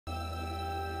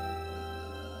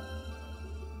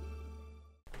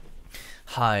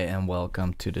Hi and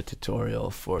welcome to the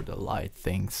tutorial for the light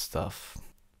things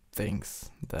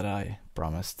that I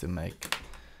promised to make.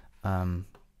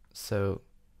 So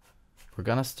we're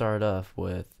gonna start off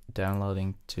with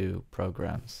downloading two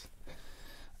programs.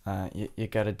 You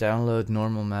gotta download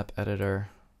normal map editor.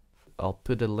 I'll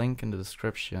put a link in the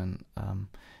description.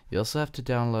 You also have to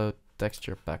download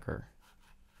texture packer.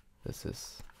 This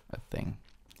is a thing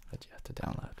that you have to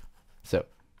download. So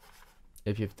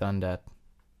if you've done that,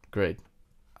 great.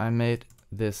 I made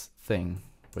this thing,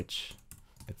 which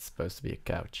it's supposed to be a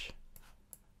couch.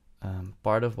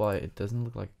 Part of why it doesn't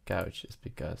look like a couch is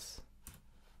because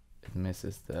it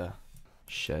misses the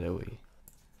shadowy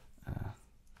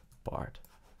part,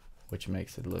 which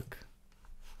makes it look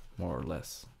more or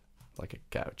less like a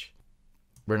couch.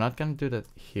 We're not gonna do that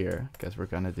here because we're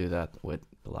gonna do that with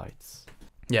lights.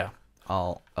 Yeah,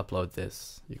 I'll upload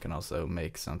this. You can also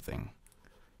make something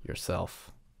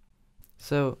yourself.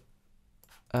 So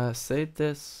save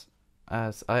this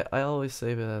as I always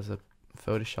save it as a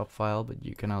Photoshop file, but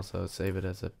you can also save it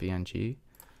as a PNG,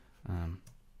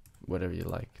 whatever you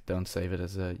like. Don't save it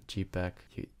as a JPEG.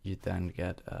 You then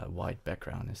get a white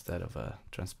background instead of a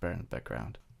transparent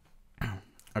background.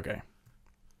 Okay,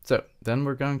 so then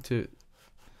we're going to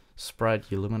sprite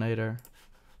illuminator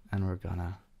and we're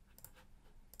gonna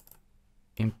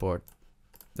import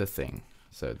the thing.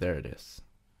 So there it is.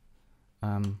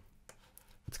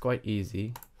 It's quite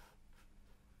easy.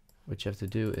 What you have to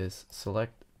do is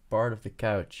select part of the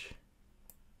couch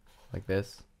like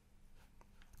this,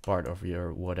 part of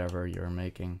your whatever you're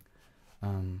making,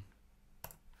 and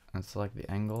select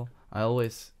the angle. I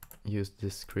always use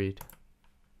discrete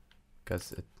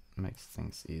because it makes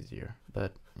things easier,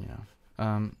 but you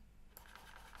know,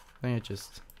 then you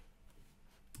just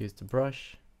use the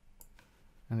brush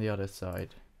and the other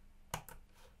side.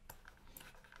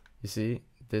 You see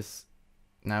this.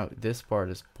 Now this part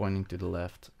is pointing to the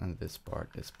left and this part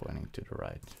is pointing to the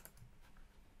right.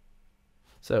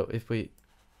 So if we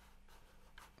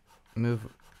move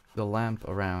the lamp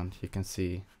around, you can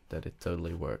see that it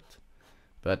totally worked.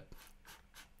 But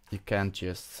you can't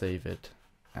just save it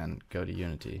and go to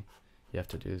Unity. You have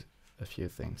to do a few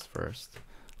things first.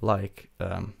 Like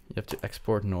you have to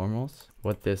export normals.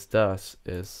 What this does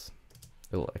is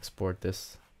it'll export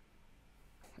this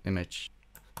image.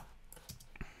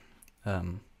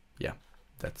 Yeah,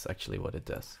 that's actually what it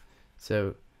does.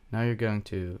 So now you're going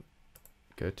to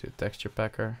go to texture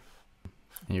packer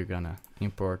and you're gonna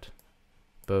import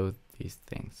both these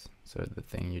things. So the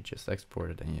thing you just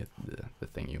exported and the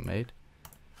thing you made.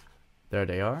 There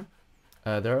they are.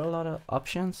 There are a lot of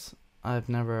options. I've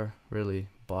never really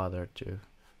bothered to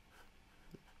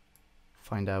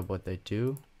find out what they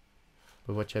do,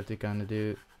 but what you have to kind of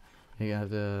do, you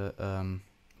have to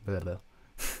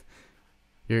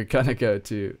you're gonna go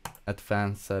to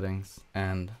advanced settings,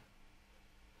 and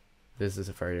this is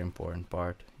a very important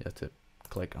part. You have to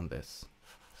click on this.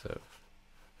 So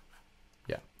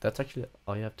yeah, that's actually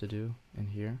all you have to do in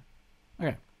here.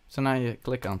 Okay, so now you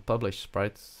click on publish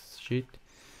sprite sheet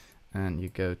and you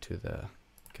go to the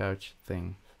couch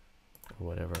thing or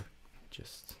whatever,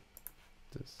 just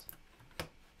this.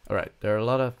 Alright, there are a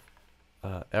lot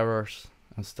of errors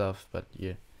and stuff, but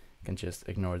you can just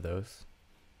ignore those.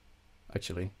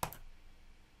 Actually,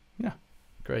 yeah,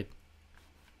 great.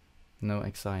 No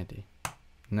anxiety.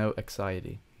 No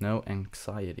anxiety. No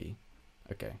anxiety.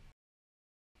 Okay.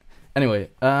 Anyway,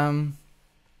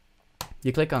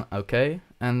 you click on OK,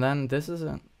 and then this is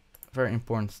a very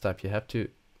important step. You have to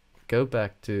go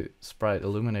back to sprite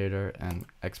illuminator and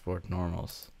export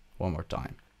normals one more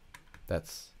time.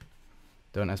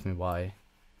 Don't ask me why,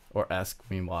 or ask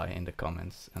me why in the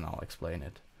comments and I'll explain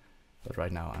it. But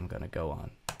right now I'm gonna go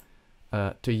on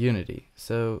to Unity.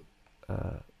 So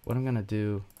what I'm gonna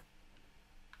do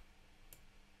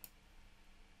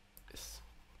is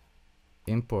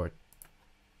import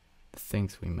the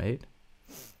things we made.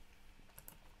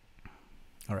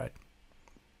 Alright.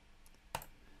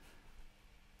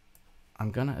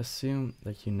 I'm gonna assume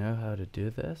that you know how to do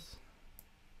this.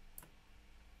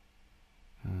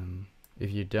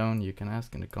 If you don't, you can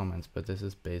ask in the comments, but this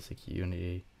is basic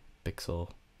Unity pixel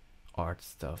art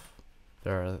stuff.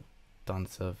 There are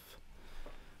tons of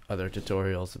other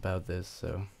tutorials about this,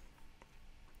 so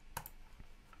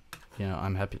you know,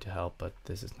 I'm happy to help, but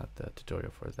this is not the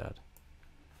tutorial for that.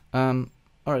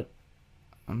 Alright.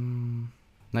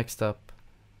 Next up,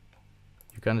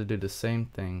 you're gonna do the same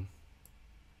thing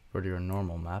for your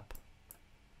normal map.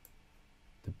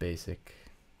 The basic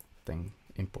thing,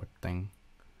 import thing.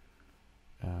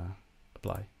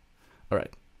 Apply.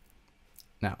 Alright.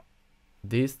 Now,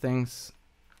 these things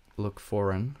look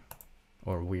foreign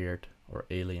or weird or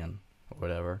alien or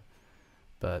whatever,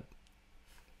 but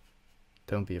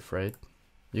don't be afraid.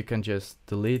 You can just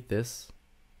delete this.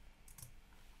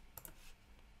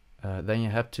 Then you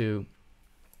have to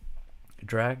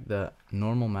drag the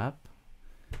normal map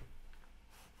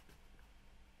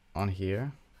on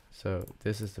here. So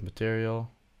this is the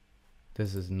material,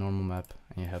 this is the normal map,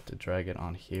 and you have to drag it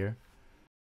on here.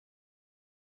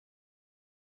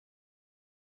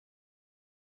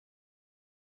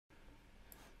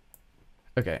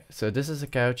 Okay, so this is a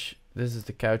couch. This is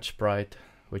the couch sprite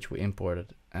which we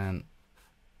imported, and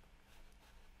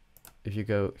if you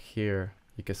go here,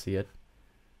 you can see it.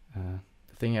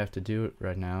 The thing you have to do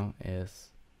right now is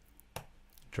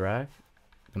drag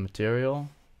the material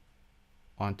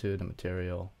onto the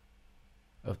material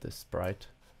of this sprite.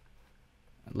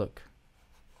 And look.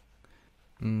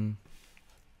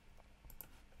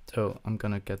 So I'm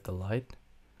gonna get the light,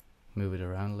 move it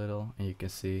around a little, and you can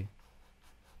see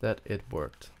that it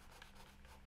worked.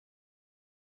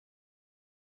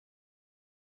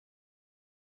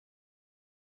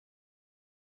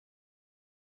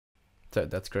 So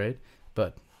that's great,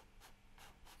 but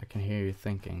I can hear you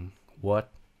thinking, what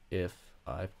if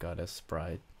I've got a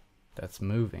sprite that's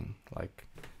moving, like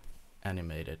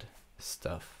animated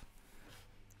stuff?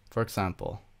 For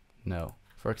example,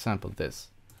 this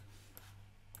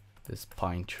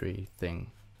pine tree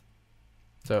thing.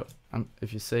 So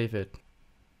if you save it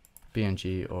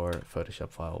PNG or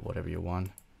Photoshop file, whatever you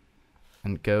want,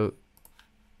 and go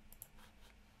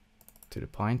to the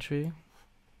pine tree.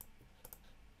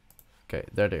 Okay,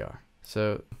 there they are.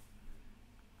 So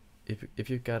if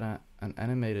you've got an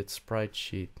animated sprite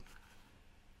sheet,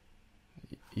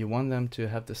 you want them to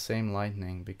have the same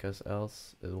lightning, because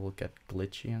else it will get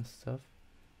glitchy and stuff.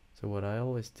 So what I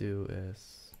always do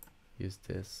is use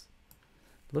this.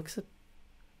 Looks a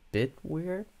bit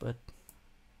weird, but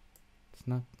it's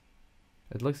not.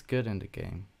 It looks good in the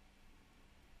game.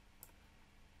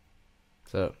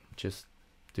 So just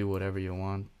do whatever you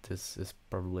want. This is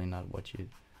probably not what you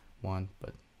want,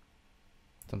 but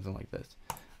something like this.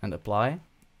 And apply.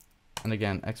 And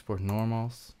again, export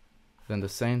normals. Then the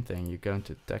same thing, you go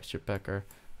into texture packer.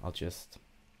 I'll just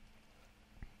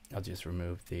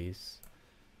remove these.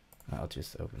 I'll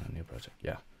just open a new project.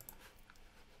 Yeah.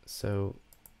 So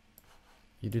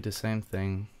you do the same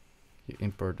thing. You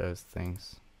import those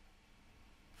things.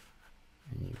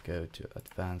 And you go to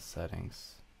advanced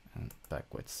settings and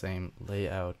back with same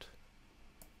layout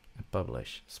and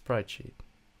publish sprite sheet.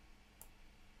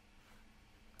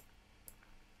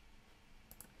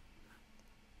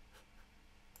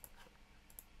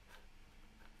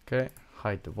 Okay,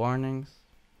 hide the warnings.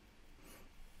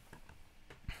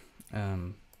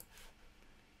 Then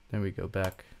we go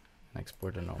back and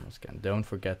export the normal scan. Don't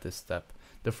forget this step.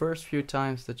 The first few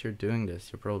times that you're doing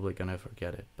this, you're probably gonna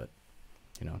forget it, but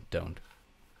you know, don't.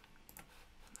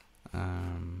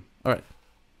 All right.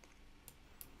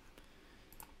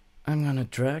 I'm gonna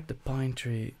drag the pine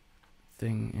tree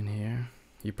thing in here.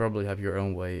 You probably have your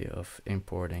own way of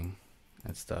importing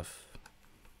and stuff.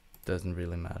 Doesn't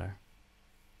really matter.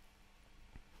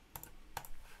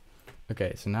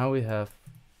 Okay, so now we have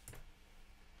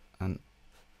a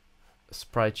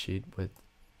sprite sheet with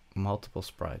multiple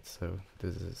sprites. So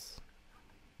it's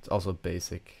also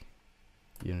basic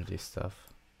Unity stuff.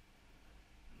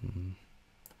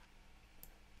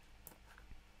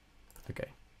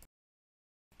 Okay.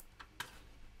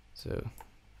 So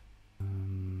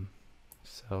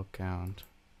cell count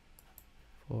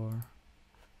 4.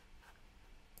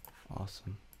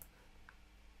 Awesome.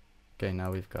 Okay,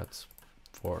 now we've got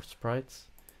 4 sprites.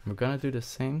 We're gonna do the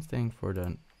same thing for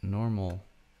the normal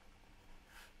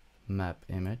map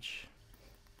image.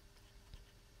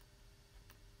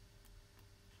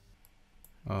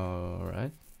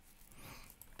 Alright.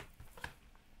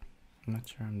 I'm not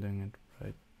sure I'm doing it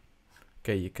right.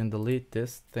 Okay, you can delete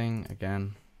this thing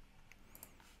again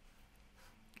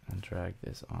and drag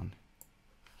this on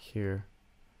here.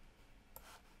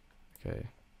 Okay.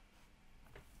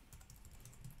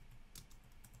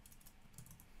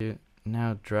 You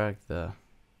now drag the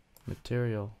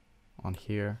material on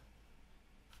here.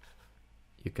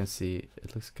 You can see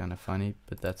it looks kind of funny,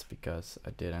 but that's because I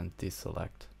didn't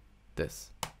deselect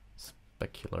this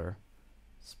specular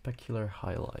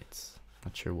highlights.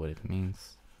 Not sure what it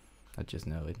means. I just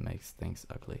know it makes things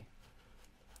ugly.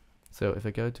 So if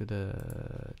I go to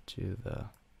the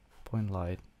point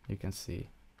light, you can see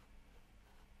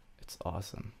it's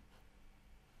awesome.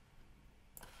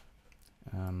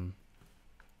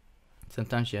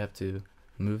 Sometimes you have to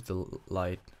move the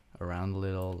light around a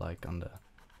little, like on the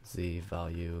Z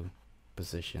value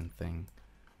position thing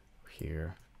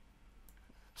here.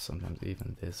 sometimes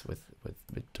even this with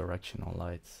directional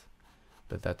lights,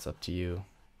 but that's up to you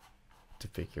to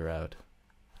figure out.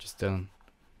 Just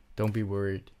don't be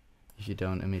worried if you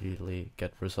don't immediately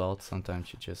get results.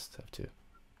 Sometimes you just have to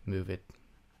move it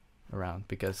around,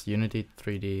 because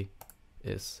Unity2D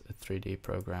is a 3D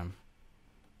program,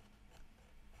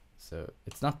 so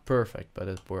it's not perfect, but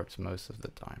it works most of the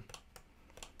time.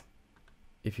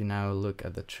 If you now look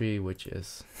at the tree, which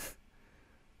is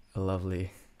a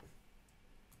lovely,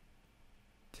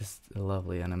 just a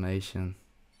lovely animation.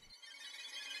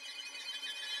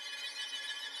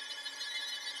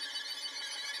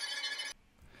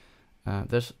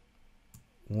 There's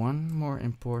one more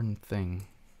important thing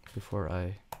before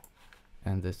I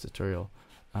end this tutorial.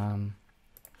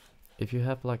 If you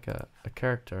have like a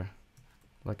character,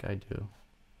 like I do,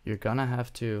 you're gonna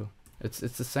have to, it's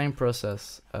the same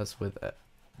process as with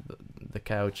the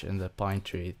couch and the pine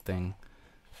tree thing,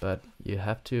 but you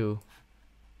have to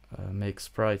make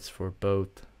sprites for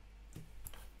both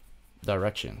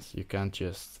directions. You can't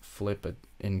just flip it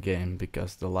in game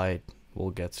because the light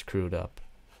will get screwed up.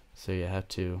 So you have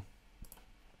to,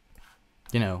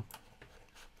 you know,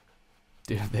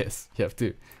 do this. You have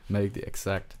to make the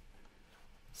exact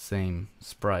same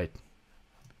sprite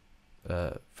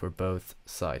for both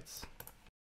sides.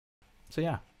 So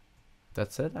yeah,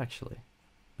 that's it actually.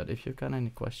 But if you've got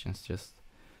any questions,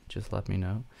 just let me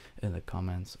know in the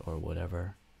comments or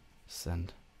whatever.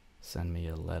 Send me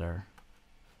a letter.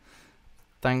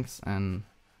 Thanks, and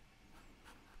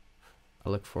I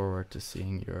look forward to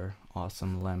seeing your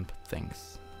awesome lamp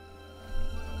things.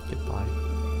 Goodbye.